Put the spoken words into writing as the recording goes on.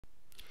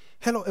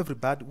Hello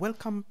everybody,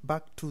 welcome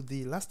back to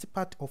the last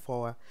part of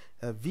our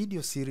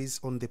video series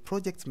on the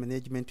project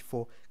management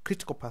for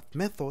critical path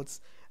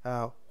methods,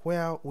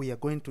 where we are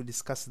going to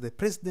discuss the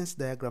precedence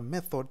diagram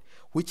method,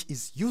 which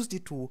is used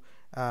to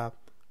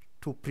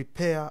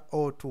prepare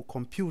or to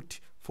compute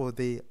for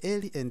the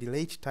early and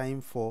late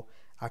time for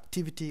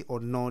activity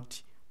or node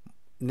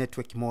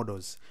network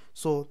models.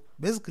 So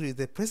basically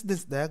the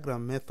precedence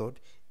diagram method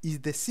is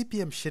the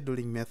CPM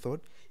scheduling method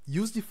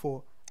used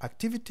for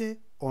activity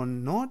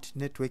on node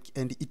network,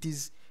 and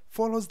it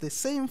follows the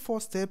same 4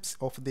 steps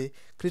of the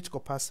critical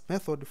path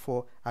method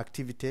for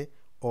activity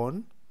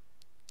on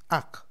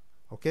arc.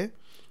 Okay,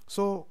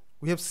 so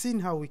we have seen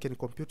how we can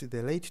compute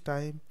the late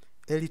time,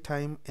 early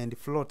time, and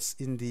floats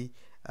in the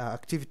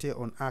activity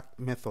on arc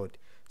method.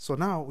 So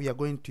now we are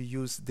going to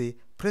use the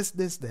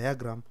precedence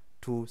diagram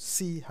to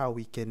see how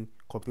we can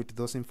compute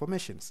those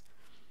informations.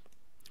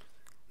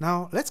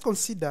 Now let's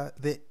consider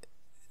the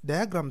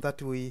diagram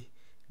that we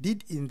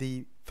did in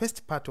the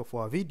first part of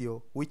our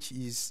video, which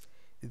is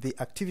the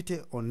activity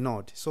on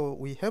node. So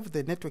we have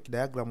the network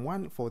diagram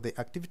one for the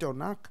activity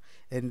on arc,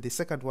 and the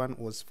second one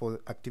was for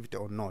activity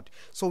on node.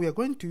 So we are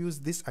going to use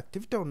this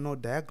activity on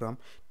node diagram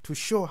to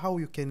show how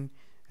you can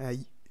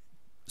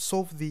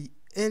solve the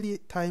early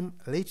time,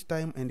 late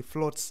time, and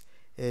floats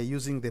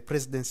using the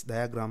precedence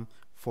diagram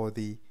for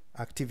the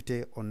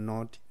activity on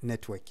node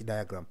network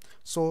diagram.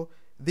 So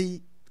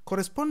the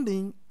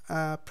corresponding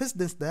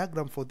precedence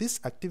diagram for this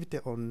activity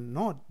on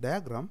node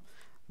diagram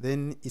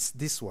then is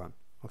this one.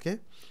 Okay,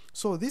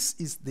 so this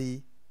is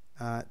the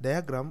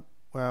diagram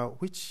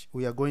which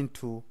we are going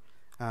to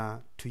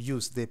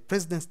use the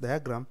precedence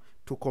diagram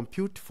to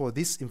compute for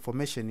this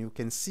information. You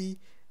can see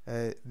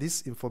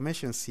these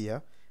informations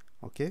here.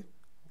 Okay,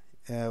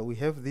 we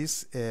have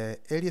this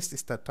earliest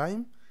start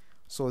time.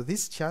 So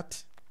this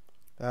chart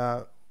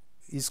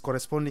is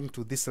corresponding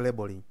to this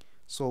labeling.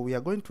 So we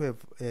are going to have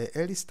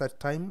early start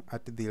time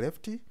at the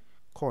left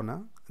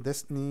corner.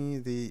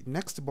 The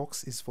next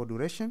box is for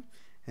duration,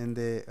 and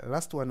the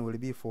last one will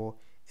be for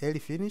early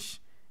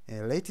finish,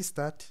 late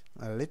start,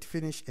 late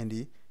finish, and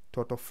the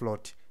total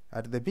float.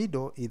 At the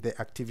middle is the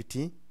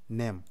activity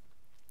name.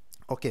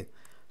 Okay,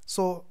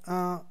 so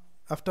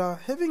after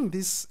having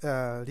this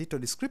little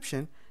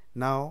description,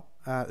 now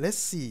let's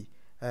see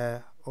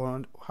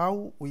on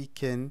how we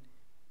can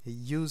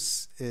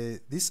use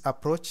this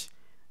approach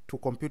to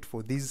compute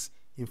for these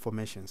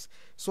informations.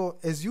 So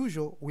as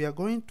usual, we are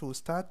going to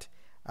start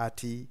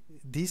at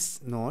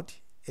this node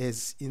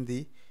as in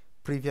the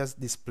previous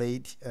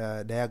displayed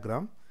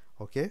diagram.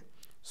 Okay,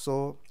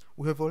 so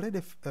we have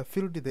already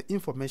filled the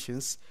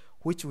informations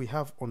which we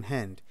have on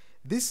hand.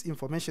 These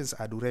informations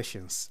are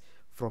durations.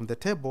 From the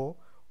table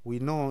we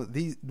know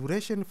the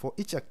duration for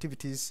each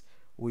activities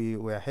we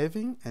were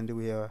having, and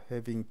we are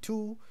having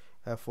 2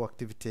 for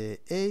activity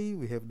A,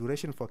 we have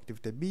duration for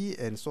activity B,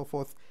 and so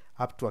forth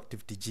up to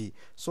activity G.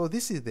 So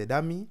this is the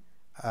dummy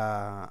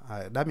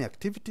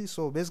activity.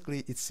 So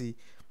basically its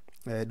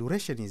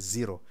duration is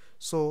 0.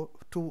 So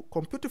to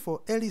compute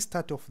for early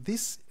start of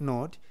this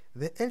node,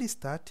 the early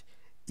start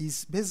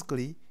is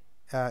basically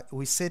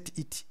we set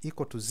it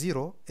equal to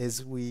 0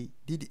 as we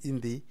did in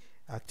the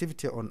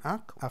activity on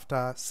arc.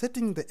 After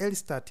setting the early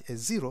start as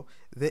 0,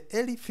 the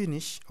early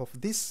finish of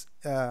this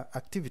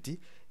activity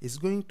is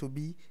going to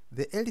be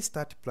the early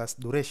start plus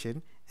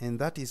duration, and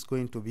that is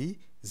going to be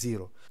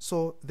 0.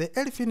 So the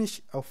early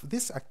finish of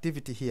this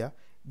activity here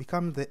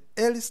becomes the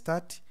early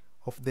start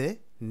of the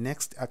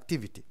next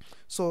activity.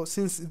 So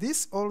since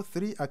these all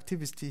 3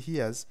 activity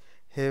here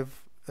have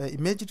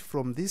emerged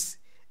from this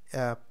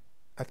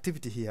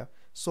activity here,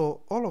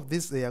 so all of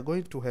this they are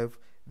going to have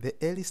the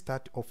early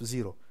start of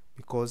 0,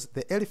 because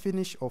the early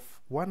finish of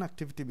one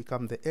activity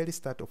becomes the early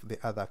start of the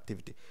other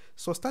activity.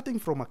 So starting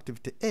from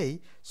activity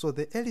A, so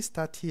the early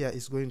start here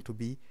is going to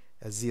be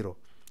 0.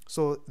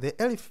 So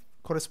the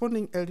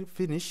corresponding early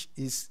finish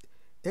is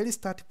early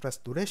start plus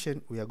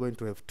duration. We are going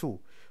to have 2.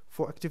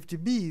 For activity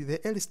B, the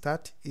early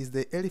start is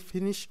the early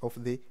finish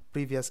of the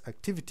previous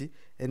activity,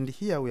 and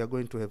here we are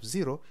going to have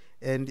 0,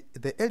 and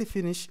the early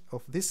finish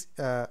of this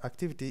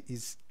activity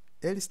is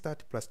early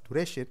start plus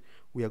duration.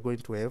 We are going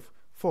to have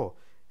 4.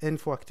 And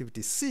for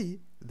activity C,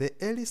 the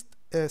early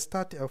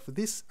start of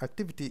this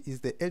activity is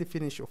the early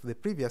finish of the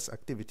previous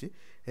activity,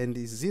 and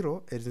is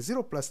 0, and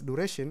 0 plus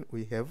duration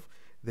we have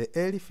the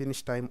early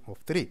finish time of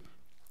 3.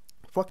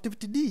 For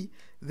activity D,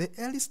 the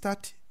early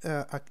start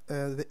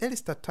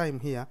time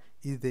here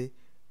is the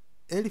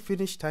early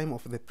finish time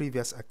of the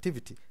previous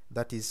activity.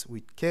 That is,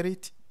 we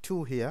carried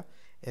 2 here,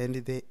 and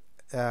the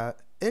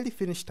early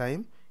finish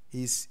time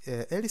is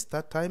early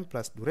start time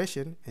plus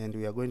duration, and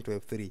we are going to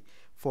have 3.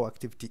 For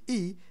activity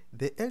E,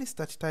 the early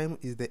start time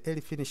is the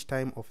early finish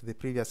time of the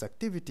previous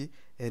activity,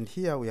 and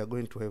here we are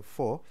going to have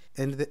 4,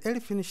 and the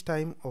early finish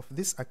time of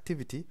this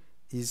activity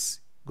is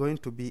going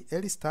to be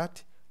early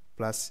start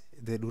plus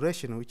the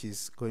duration, which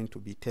is going to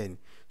be 10.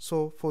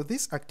 So for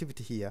this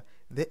activity here,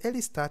 the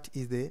early start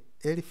is the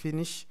early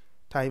finish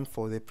time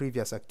for the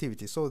previous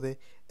activity. So the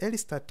early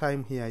start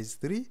time here is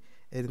 3,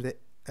 and the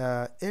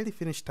early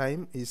finish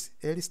time is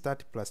early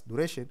start plus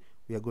duration.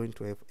 we are going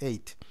to have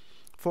 8.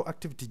 For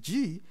activity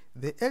G,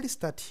 the early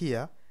start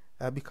here,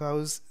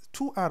 because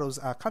 2 arrows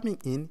are coming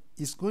in,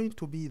 is going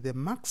to be the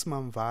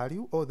maximum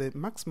value or the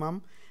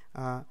maximum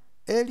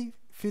early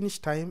finish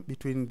time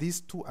between these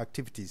 2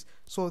 activities.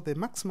 So the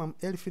maximum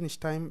early finish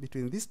time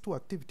between these 2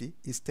 activities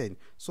is 10.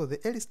 So the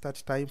early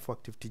start time for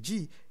activity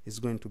G is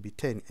going to be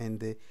 10, and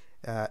the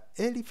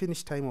early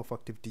finish time of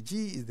activity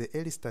G is the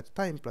early start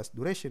time plus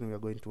duration. We are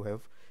going to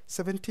have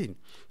 17.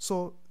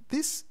 So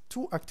these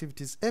 2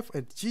 activities, F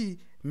and G,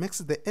 makes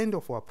the end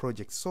of our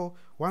project. So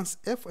once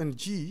F and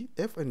G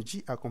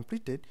are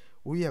completed,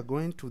 we are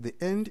going to the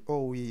end,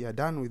 or we are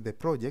done with the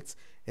projects,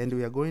 and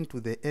we are going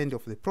to the end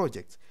of the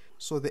project.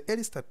 So the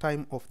early start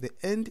time of the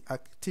end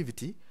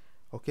activity,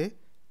 okay,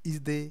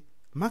 is the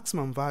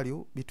maximum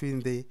value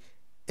between the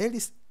early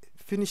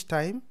finish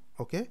time,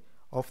 okay,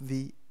 of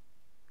the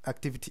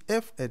activity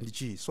F and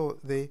G. So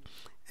the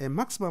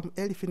maximum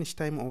early finish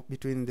time of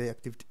between the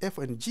activity F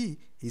and G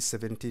is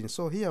 17.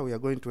 So here we are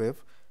going to have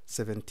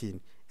 17.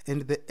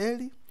 And the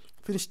early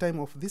finish time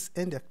of this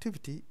end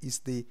activity is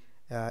the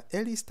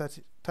early start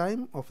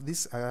time of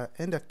this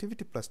end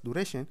activity plus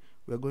duration.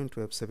 We are going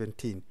to have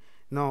 17.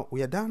 Now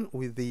we are done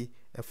with the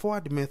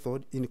forward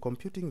method in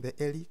computing the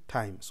early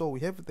time. So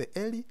we have the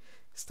early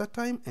start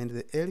time and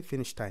the early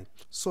finish time.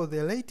 So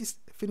the latest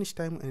finish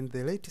time and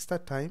the latest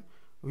start time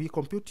we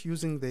compute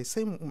using the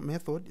same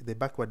method, the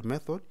backward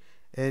method,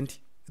 and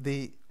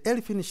the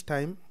early finish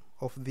time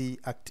of the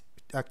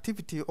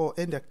activity or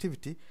end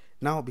activity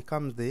now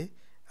becomes the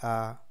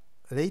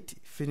late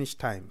finish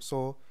time.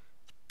 So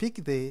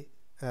pick the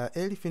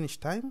early finish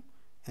time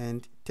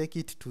and take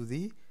it to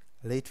the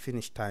late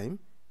finish time.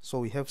 So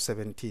we have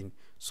 17.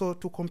 So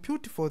to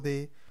compute for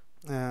the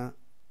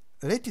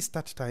late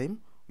start time,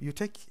 you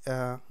take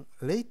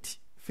late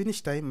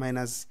finish time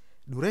minus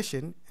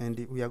duration,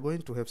 and we are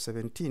going to have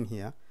 17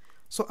 here.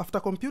 So after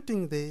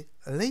computing the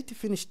late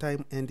finish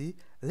time and the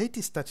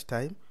late start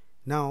time,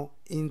 now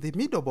in the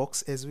middle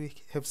box, as we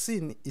have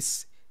seen,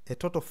 is a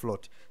total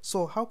float.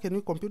 So how can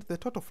we compute the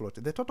total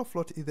float? The total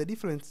float is the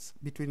difference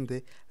between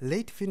the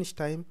late finish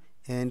time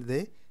and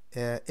the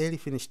early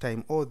finish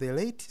time, or the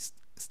late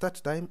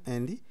start time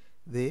and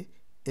the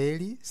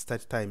early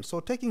start time. So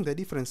taking the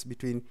difference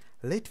between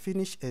late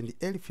finish and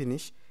early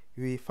finish,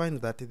 we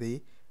find that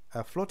the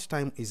float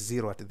time is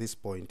 0 at this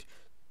point.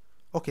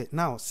 Okay,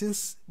 now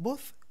since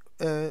both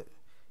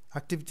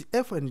activity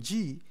F and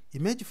G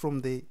emerge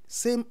from the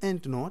same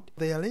end node,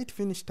 their late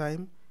finish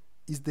time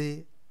is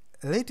the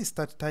late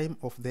start time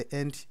of the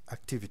end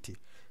activity.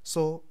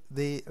 So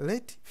the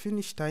late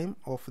finish time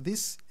of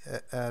this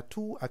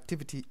 2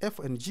 activity F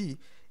and G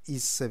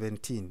is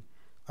 17.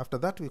 After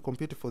that, we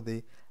compute for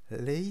the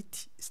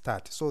late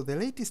start. So the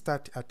late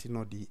start at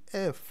node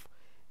F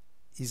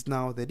is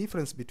now the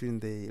difference between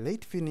the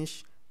late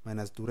finish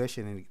minus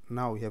duration, and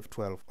now we have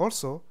 12.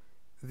 Also,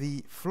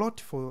 the float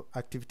for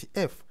activity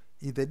F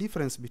is the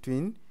difference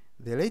between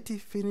the late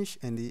finish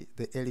and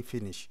the early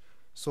finish.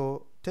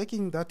 So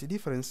taking that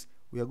difference,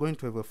 we are going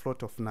to have a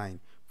float of 9.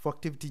 For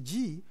activity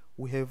G,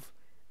 we have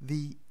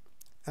the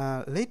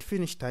late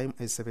finish time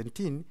as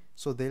 17.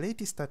 So the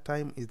late start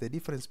time is the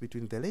difference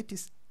between the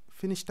latest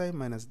finish time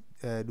minus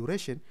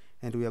duration,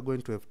 and we are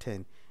going to have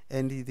 10.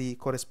 And the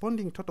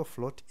corresponding total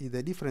float is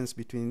the difference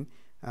between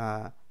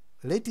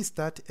late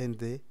start and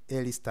the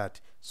early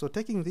start. So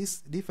taking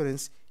this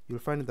difference, you'll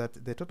find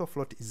that the total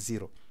float is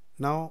 0.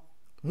 Now,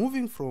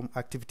 moving from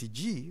activity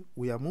G,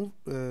 we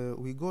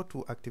go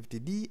to activity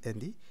D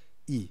and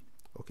E.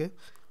 Okay,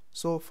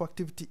 so for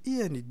activity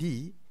E and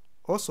D,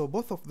 also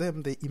both of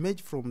them, they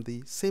emerge from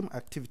the same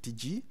activity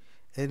G,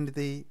 and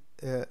the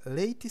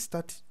late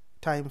start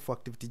time for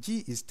activity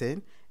G is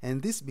 10,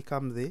 and this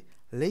becomes the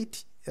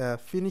late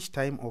finish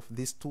time of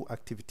these 2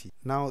 activities.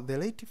 Now the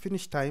late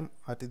finish time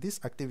at this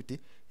activity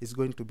is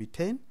going to be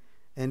 10,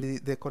 and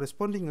the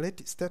corresponding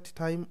late start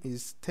time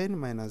is 10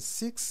 minus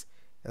 6,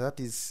 that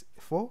is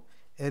 4,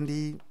 and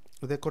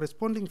the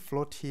corresponding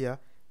float here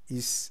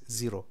is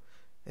 0.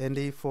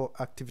 And for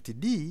activity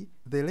D,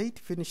 the late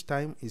finish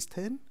time is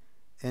 10,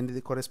 and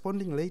the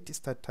corresponding late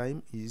start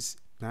time is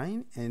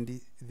 9,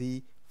 and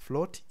the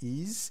float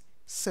is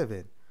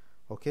 7.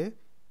 Okay,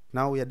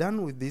 now we are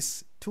done with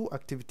these 2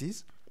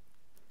 activities.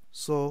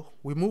 So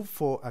we move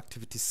for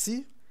activity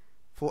C.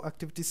 For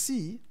activity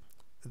C,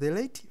 the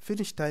late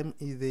finish time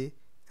is the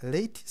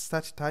late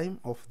start time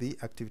of the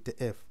activity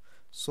F.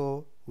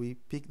 So we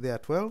pick there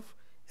 12,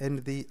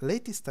 and the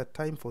late start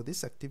time for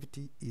this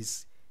activity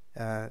is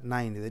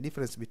 9, the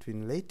difference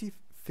between late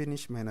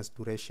finish minus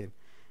duration,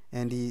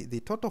 and the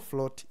total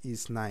float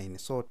is 9.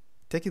 So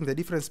taking the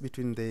difference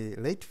between the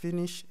late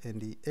finish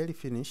and the early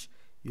finish,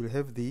 you'll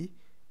have the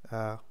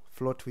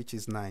float, which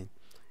is 9.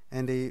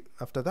 And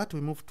after that,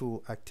 we move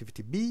to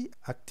activity B.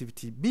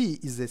 Activity B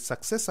is the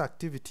successor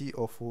activity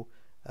of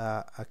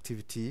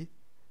activity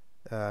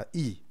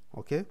E.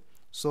 Okay,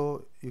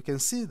 so you can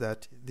see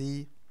that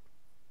the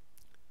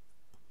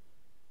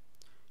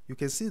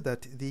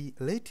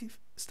late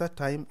start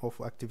time of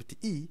activity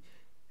E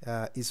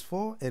is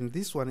 4, and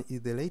this one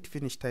is the late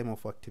finish time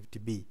of activity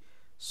B.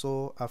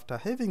 So after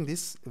having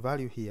this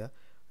value here,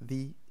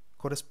 the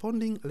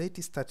corresponding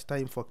late start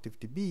time for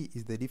activity B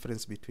is the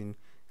difference between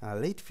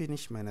late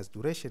finish minus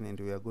duration, and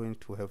we are going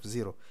to have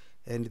 0,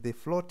 and the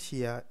float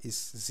here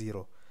is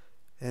 0.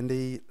 And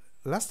the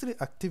last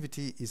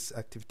activity is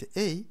activity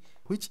A,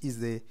 which is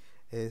the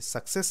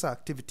successor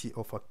activity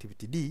of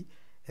activity D,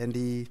 and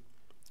the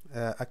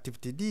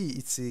activity D,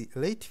 its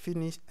late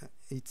finish,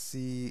 its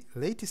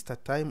late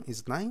start time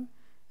is 9,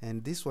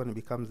 and this one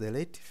becomes the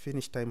late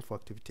finish time for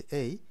activity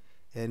A,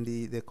 and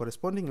the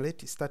corresponding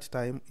late start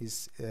time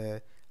is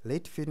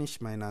late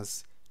finish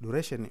minus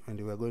duration, and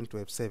we are going to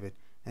have 7,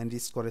 and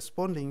its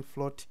corresponding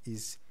float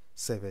is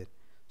 7.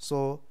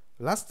 So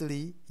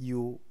lastly,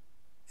 you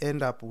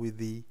end up with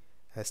the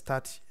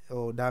start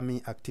or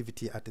dummy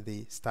activity at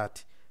the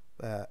start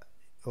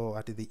or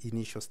at the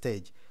initial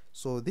stage.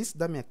 So this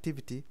dummy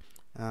activity,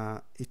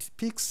 it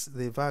picks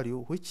the value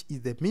which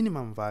is the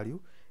minimum value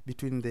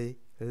between the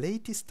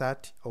late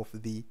start of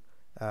the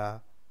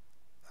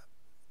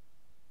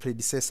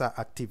predecessor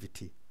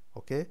activity.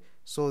 Okay,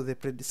 so the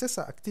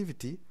predecessor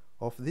activity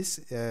of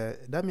this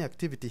dummy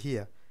activity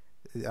here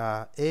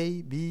are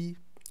A, B,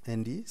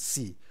 and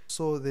C.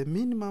 So the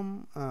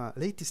minimum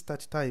late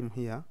start time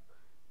here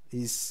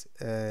is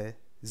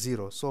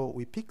 0. So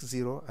we pick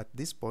 0 at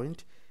this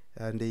point,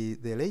 and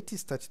the late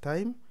start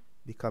time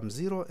becomes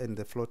 0, and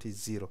the float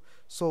is 0.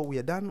 So we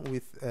are done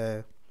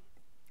with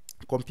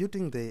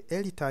computing the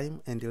early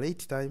time and the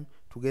late time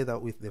together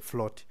with the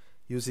float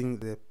using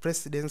the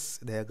precedence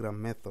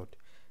diagram method.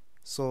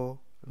 So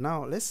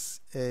now let's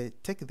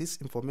take this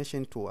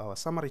information to our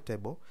summary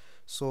table.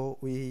 So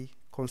we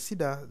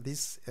consider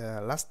this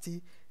last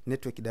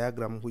network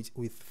diagram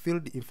with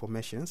field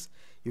informations.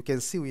 You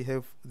can see we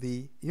have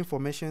the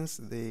informations,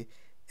 the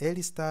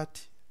early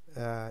start,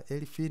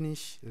 early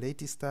finish,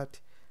 late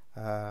start,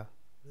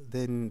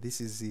 then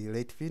this is the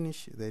late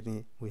finish,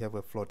 then we have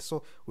a float.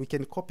 So we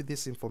can copy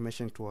this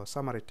information to our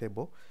summary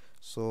table.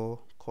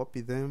 So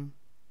copy them.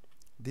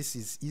 This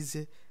is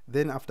easy.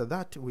 Then after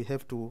that, we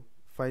have to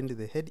find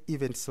the head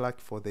event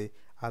slack for the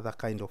other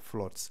kind of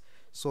floats.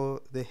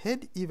 So the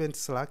head event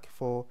slack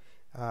for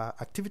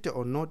activity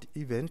or node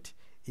event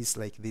is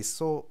like this.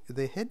 So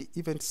the head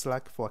event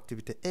slack for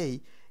activity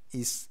A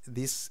is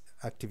this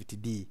activity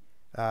D.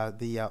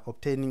 They are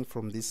obtaining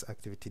from this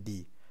activity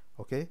D.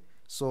 Okay,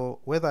 so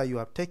whether you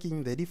are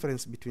taking the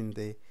difference between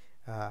the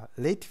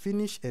late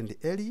finish and the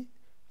early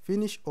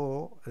finish,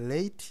 or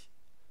late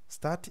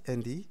start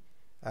and the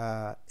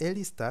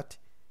early start,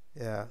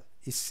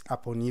 is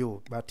upon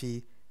you, but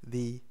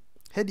the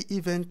head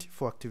event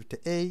for activity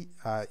A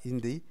are in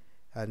the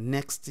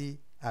next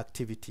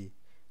activity.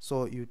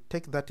 So you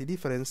take that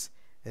difference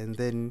and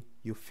then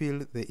you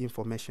fill the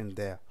information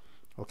there.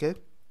 Okay,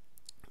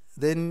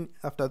 then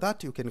after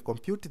that you can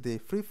compute the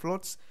free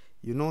floats.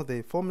 You know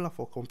the formula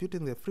for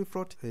computing the free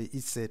float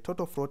is a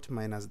total float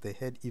minus the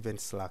head event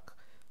slack.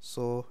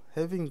 So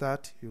having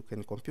that, you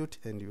can compute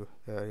and you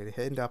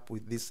end up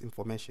with this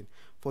information.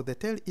 For the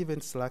tail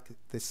event slack,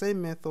 the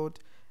same method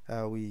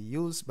we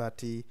use,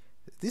 but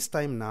this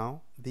time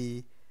now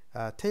the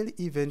tail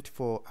event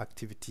for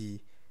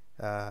activity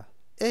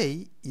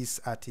A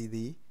is at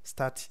the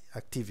start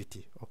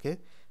activity. Okay,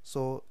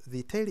 so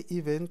the tail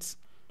events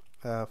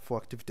for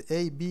activity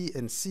A, B,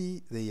 and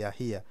C, they are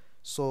here.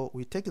 So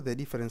we take the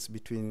difference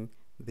between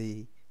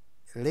the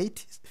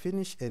late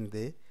finish and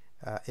the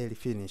early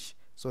finish.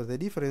 So the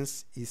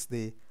difference is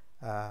the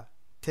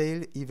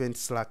tail event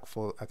slack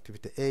for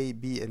activity A,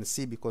 B, and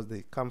C, because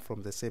they come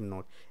from the same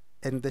node.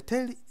 And the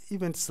tail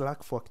event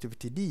slack for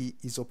activity D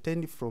is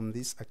obtained from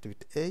this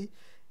activity A,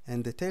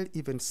 and the tail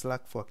event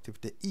slack for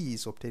activity E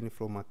is obtained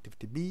from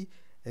activity B,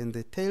 and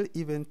the tail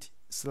event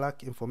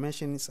slack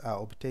informations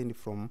are obtained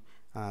from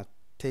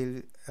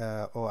tail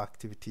or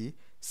activity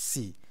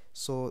C.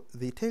 So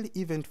the tail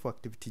event for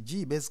activity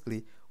G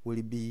basically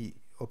will be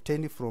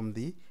obtained from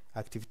the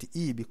activity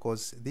E,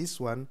 because this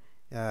one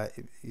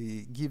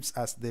gives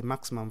us the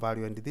maximum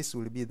value, and this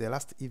will be the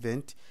last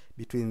event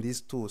between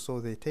these two. So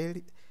the tail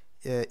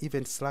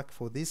event slack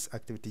for this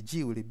activity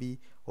G will be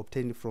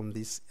obtained from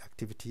this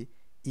activity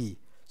E.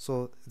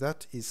 So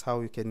that is how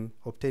you can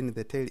obtain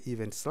the tail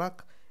event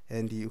slack,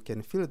 and you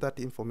can fill that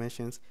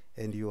information,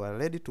 and you are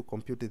ready to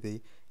compute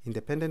the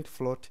independent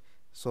float.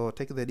 So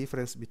take the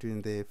difference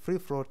between the free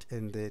float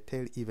and the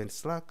tail event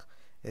slack,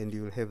 and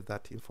you will have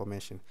that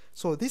information.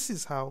 So this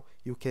is how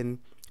you can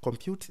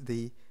compute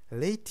the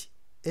late,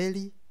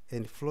 early,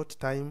 and float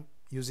time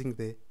using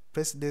the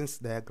precedence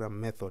diagram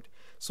method.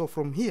 So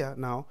from here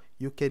now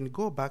you can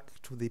go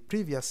back to the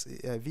previous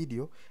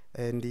video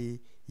and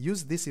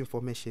use this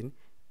information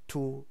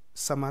to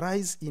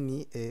summarize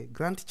in a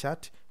Gantt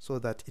chart so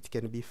that it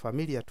can be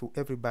familiar to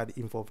everybody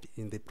involved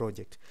in the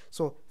project.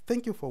 So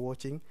thank you for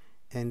watching,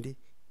 and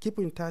keep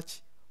in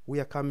touch. We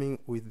are coming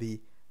with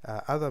the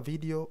other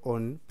video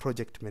on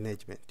project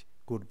management.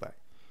 Goodbye.